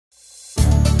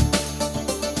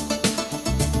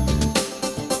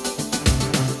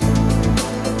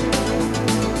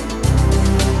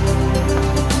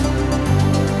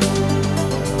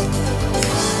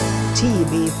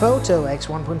T.B.Photo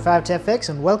X1.5 to FX,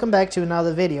 and welcome back to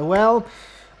another video. Well,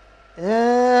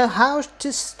 how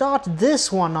to start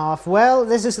this one off? Well,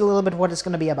 this is a little bit what it's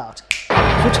going to be about.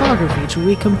 Photography to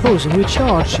recompose and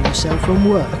recharge yourself from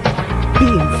work.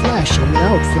 Being flashy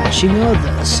without flashing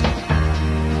others.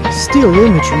 Still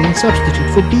imagery and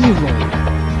substitute for B-roll.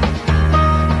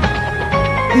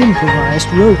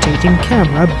 Improvised rotating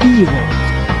camera B-roll.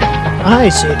 I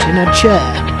sit in a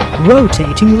chair.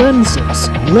 Rotating lenses.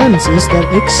 Lenses that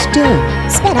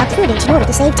extend. Sped up footage in order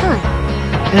to save time.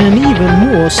 And even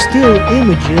more still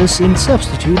images in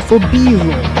substitute for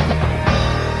B-roll.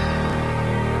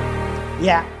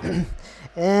 Yeah.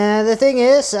 The thing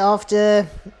is, after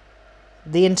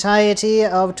the entirety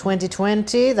of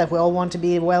 2020 that we all want to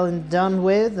be well and done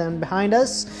with and behind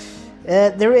us,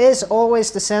 there is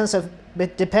always the sense of,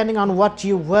 but depending on what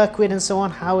you work with and so on,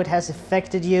 how it has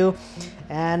affected you.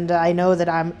 And I know that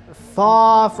I'm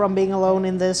far from being alone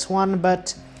in this one,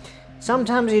 but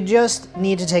sometimes you just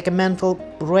need to take a mental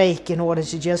break in order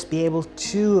to just be able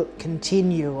to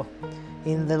continue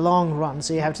in the long run.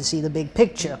 So you have to see the big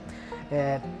picture,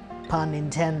 pun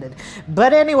intended.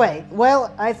 But anyway,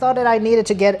 well, I thought that I needed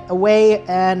to get away,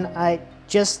 and I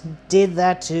just did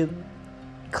that to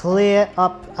clear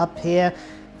up here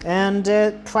and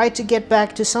try to get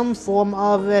back to some form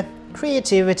of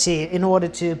creativity in order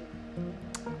to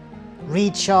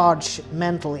recharge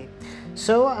mentally.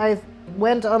 So I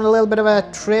went on a little bit of a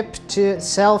trip, to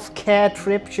self-care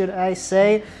trip, should I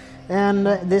say, and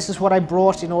this is what I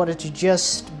brought in order to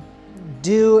just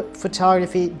do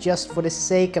photography just for the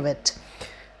sake of it.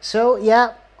 So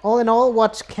yeah, all in all,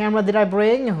 what camera did I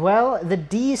bring? Well, the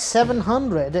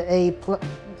D700,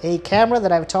 a camera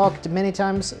that I've talked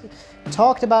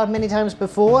about many times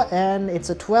before, and it's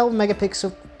a 12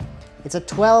 megapixel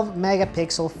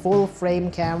full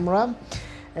frame camera,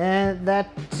 and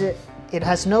it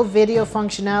has no video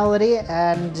functionality,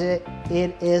 and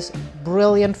it is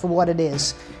brilliant for what it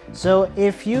is. So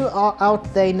if you are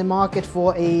out there in the market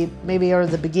for maybe you're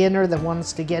the beginner that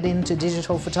wants to get into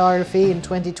digital photography in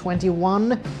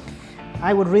 2021,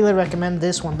 I would really recommend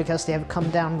this one because they have come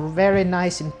down very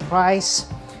nice in price.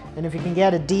 And if you can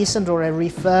get a decent or a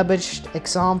refurbished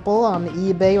example on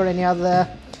eBay or any other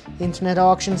internet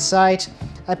auction site,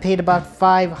 I paid about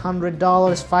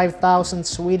 $500, 5,000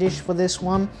 Swedish for this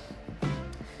one.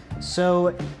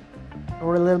 So,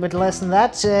 or a little bit less than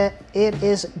that. It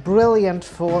is brilliant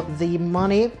for the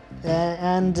money,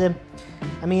 and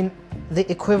I mean, the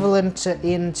equivalent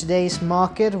in today's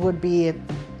market would be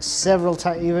several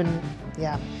times, even,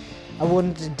 yeah, I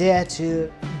wouldn't dare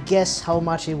to guess how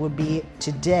much it would be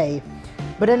today.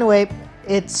 But anyway,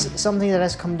 it's something that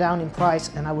has come down in price,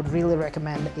 and I would really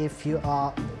recommend if you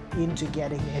are into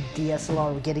getting a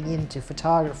DSLR or getting into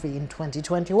photography in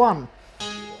 2021.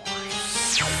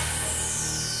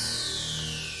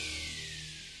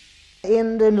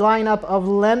 In the lineup of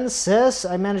lenses,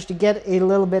 I managed to get a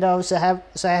little bit of, so I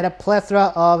had a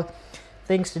plethora of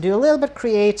things to do, a little bit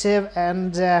creative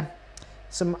and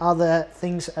some other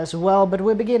things as well. But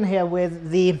we begin here with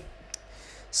the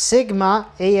Sigma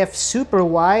AF Super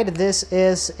Wide. This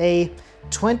is a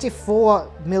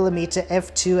 24mm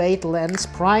f2.8 lens,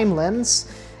 prime lens,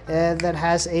 that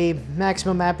has a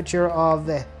maximum aperture of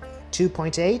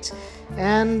 2.8.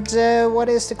 And what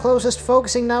is the closest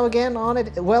focusing now again on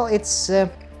it? Well, it's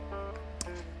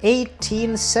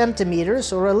 18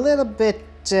 centimeters, or a little bit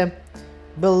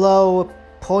below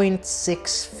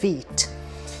 0.6 feet.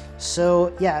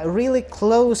 So yeah, really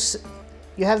close.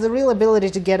 You have the real ability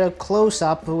to get a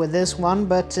close-up with this one,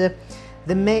 but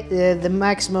the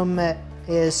maximum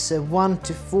is 1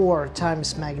 to 4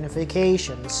 times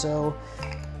magnification. So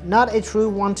not a true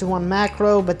one-to-one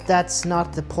macro, but that's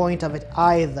not the point of it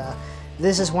either.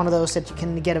 This is one of those that you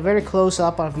can get a very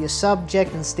close-up of your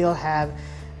subject and still have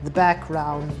the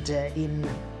background in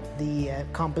the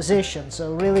composition.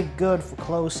 So really good for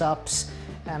close-ups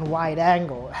and wide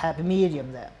angle, happy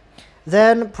medium there.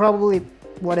 Then probably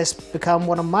what has become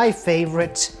one of my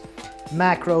favorite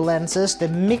macro lenses, the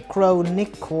Micro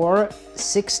Nikkor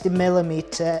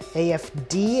 60mm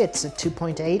AFD. It's a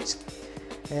 2.8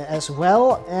 as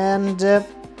well, and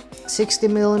 60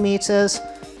 millimeters.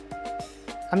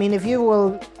 I mean, if you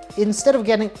will, instead of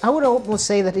getting, I would almost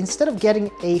say that instead of getting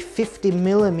a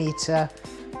 50mm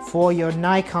for your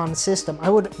Nikon system, I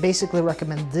would basically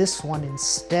recommend this one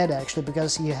instead, actually,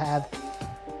 because you have,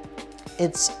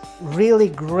 it's really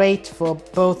great for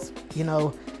both, you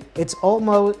know, it's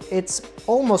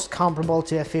almost comparable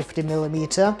to a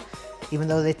 50mm, even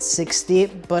though it's 60,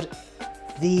 but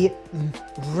the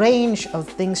range of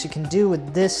things you can do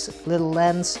with this little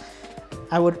lens,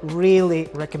 I would really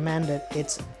recommend it.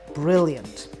 It's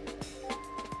brilliant.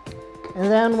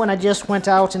 And then when I just went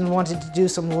out and wanted to do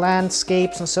some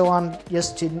landscapes and so on,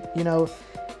 just to, you know,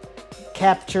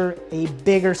 capture a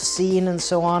bigger scene and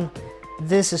so on,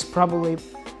 this is probably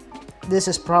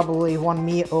won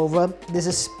me over. This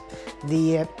is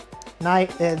the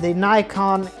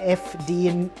Nikon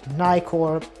FD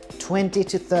Nikkor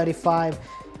 20-35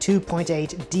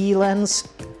 2.8D lens.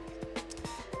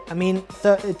 I mean,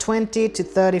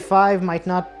 20-35 might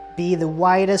not be the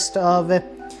widest of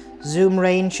zoom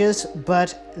ranges,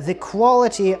 but the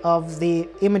quality of the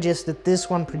images that this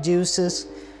one produces,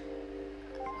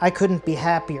 I couldn't be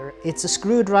happier. It's a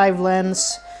screw drive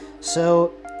lens,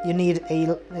 so you need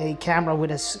a camera with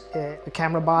a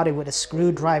camera body with a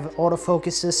screw drive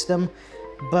autofocus system,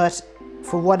 but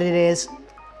for what it is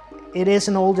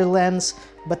an older lens,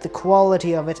 but the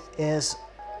quality of it is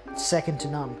second to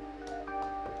none.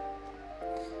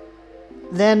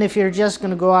 Then if you're just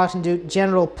going to go out and do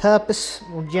general purpose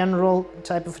or general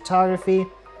type of photography,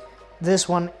 this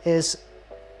one is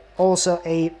also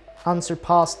a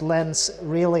unsurpassed lens,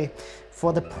 really,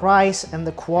 for the price and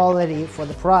the quality. For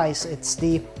the price, it's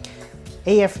the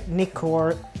AF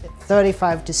Nikkor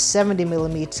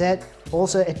 35-70mm,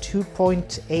 also a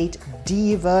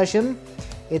 2.8D version.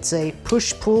 It's a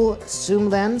push-pull zoom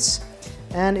lens,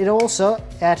 and it also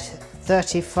at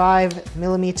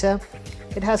 35mm.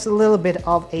 It has a little bit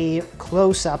of a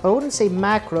close-up, I wouldn't say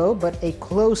macro, but a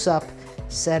close-up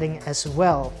setting as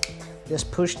well. Just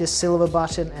push this silver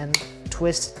button and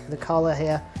twist the color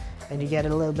here, and you get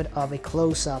a little bit of a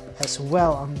close-up as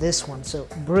well on this one. So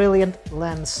brilliant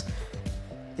lens.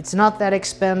 It's not that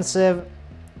expensive,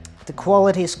 the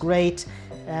quality is great,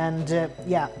 and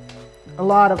yeah, a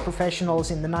lot of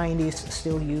professionals in the 90s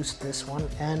still used this one,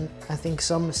 and I think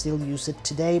some still use it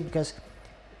today because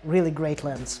really great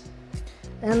lens.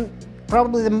 And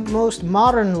probably the most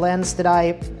modern lens that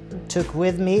I took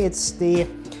with me, it's the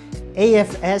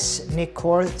AFS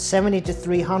Nikkor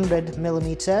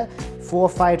 70-300mm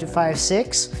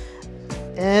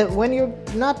 4.5-5.6. When you're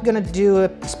not gonna do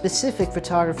a specific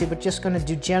photography but just gonna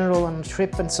do general on a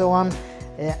trip and so on,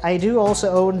 I do also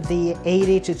own the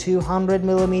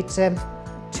 80-200mm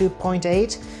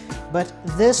 2.8, but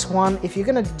this one, if you're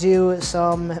gonna do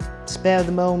some spare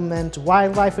the moment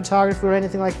wildlife photography or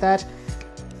anything like that,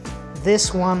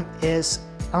 this one is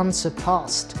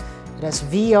unsurpassed. It has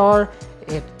VR,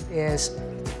 it is,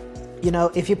 you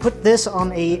know, if you put this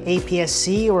on a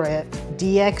APS-C or a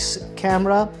DX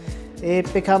camera,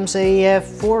 it becomes a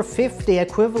 450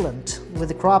 equivalent with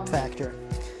the crop factor.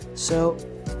 So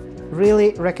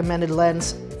really recommended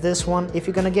lens, this one. If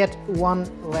you're gonna get one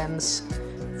lens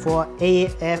for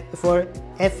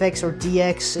FX or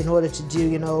DX in order to do,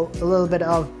 you know, a little bit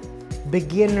of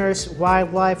beginners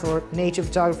wildlife or nature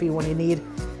photography, when you need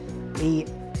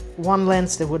one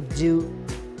lens that would do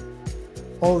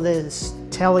all this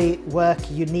tele work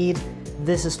you need,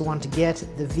 this is the one to get,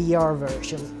 the VR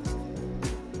version.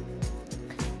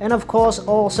 And of course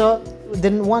also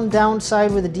the one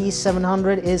downside with the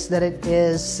D700 is that it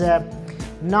is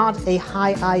not a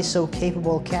high ISO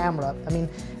capable camera. I mean,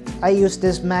 I use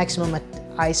this maximum at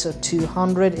ISO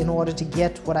 200 in order to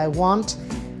get what I want.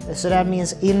 So that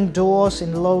means indoors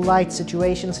in low light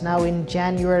situations. Now in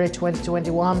January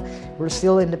 2021, we're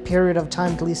still in the period of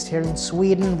time, at least here in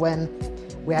Sweden, when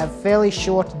we have fairly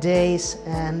short days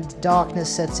and darkness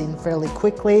sets in fairly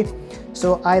quickly.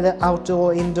 So either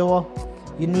outdoor or indoor,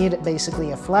 you need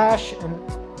basically a flash, and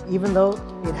even though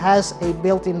it has a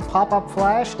built-in pop-up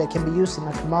flash that can be used in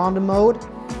a commander mode,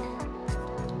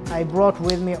 I brought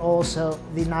with me also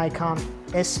the Nikon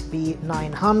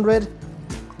SB900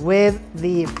 with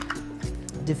the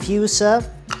diffuser.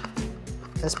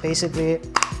 That's basically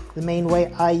the main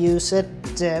way I use it,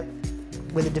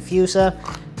 with the diffuser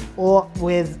or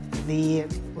with the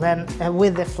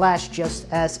flash just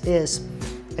as is.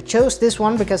 I chose this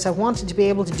one because I wanted to be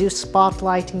able to do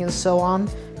spotlighting and so on.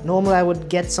 Normally I would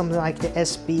get something like the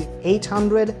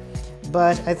SB800,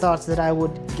 but I thought that I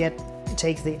would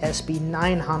take the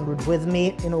SB900 with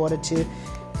me in order to,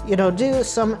 you know, do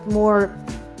some more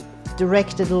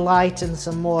directed light and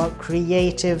some more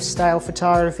creative style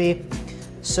photography.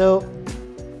 So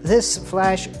this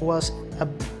flash was a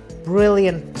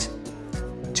brilliant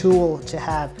tool to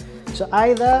have. So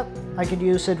either I could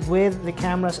use it with the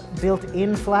camera's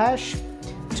built-in flash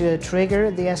to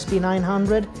trigger the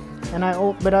SB900,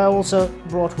 but I also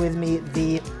brought with me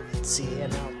the, let's see here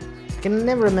now, I can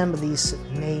never remember these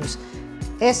names,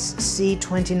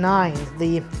 SC29,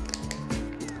 the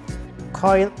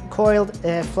coiled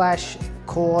flash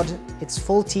cord. It's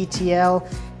full TTL.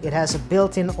 It has a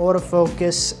built-in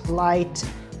autofocus light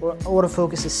or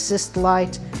autofocus assist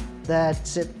light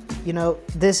that, you know,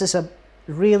 this is a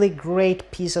really great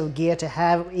piece of gear to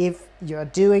have if you're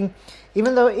doing,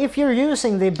 even though if you're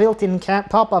using the built-in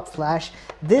pop-up flash,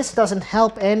 this doesn't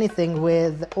help anything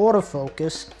with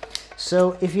autofocus.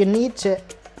 So if you need to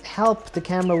help the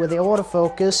camera with the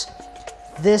autofocus,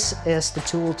 this is the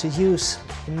tool to use,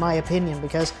 in my opinion,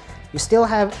 because you still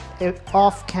have an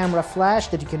off-camera flash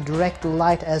that you can direct the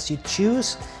light as you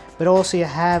choose, but also you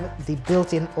have the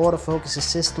built-in autofocus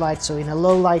assist light, so in a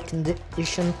low light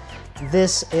condition,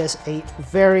 this is a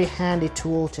very handy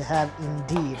tool to have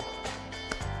indeed.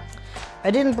 I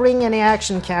didn't bring any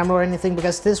action camera or anything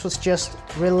because this was just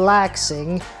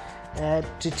relaxing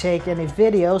to take any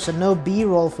video, so no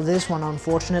B-roll for this one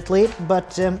unfortunately,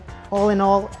 but all in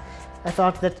all I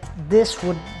thought that this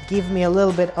would give me a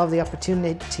little bit of the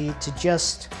opportunity to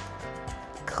just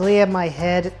clear my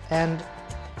head and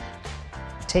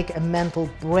take a mental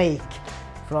break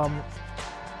from,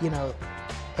 you know,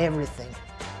 everything.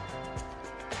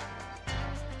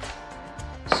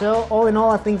 So all in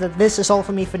all, I think that this is all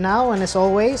for me for now, and as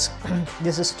always,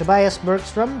 this is Tobias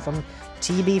Bergström from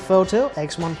T.B.Photo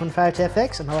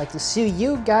X1.5 and I'd like to see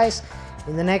you guys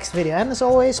in the next video. And as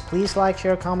always, please like,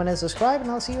 share, comment, and subscribe,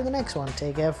 and I'll see you in the next one.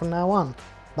 Take care from now on.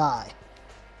 Bye.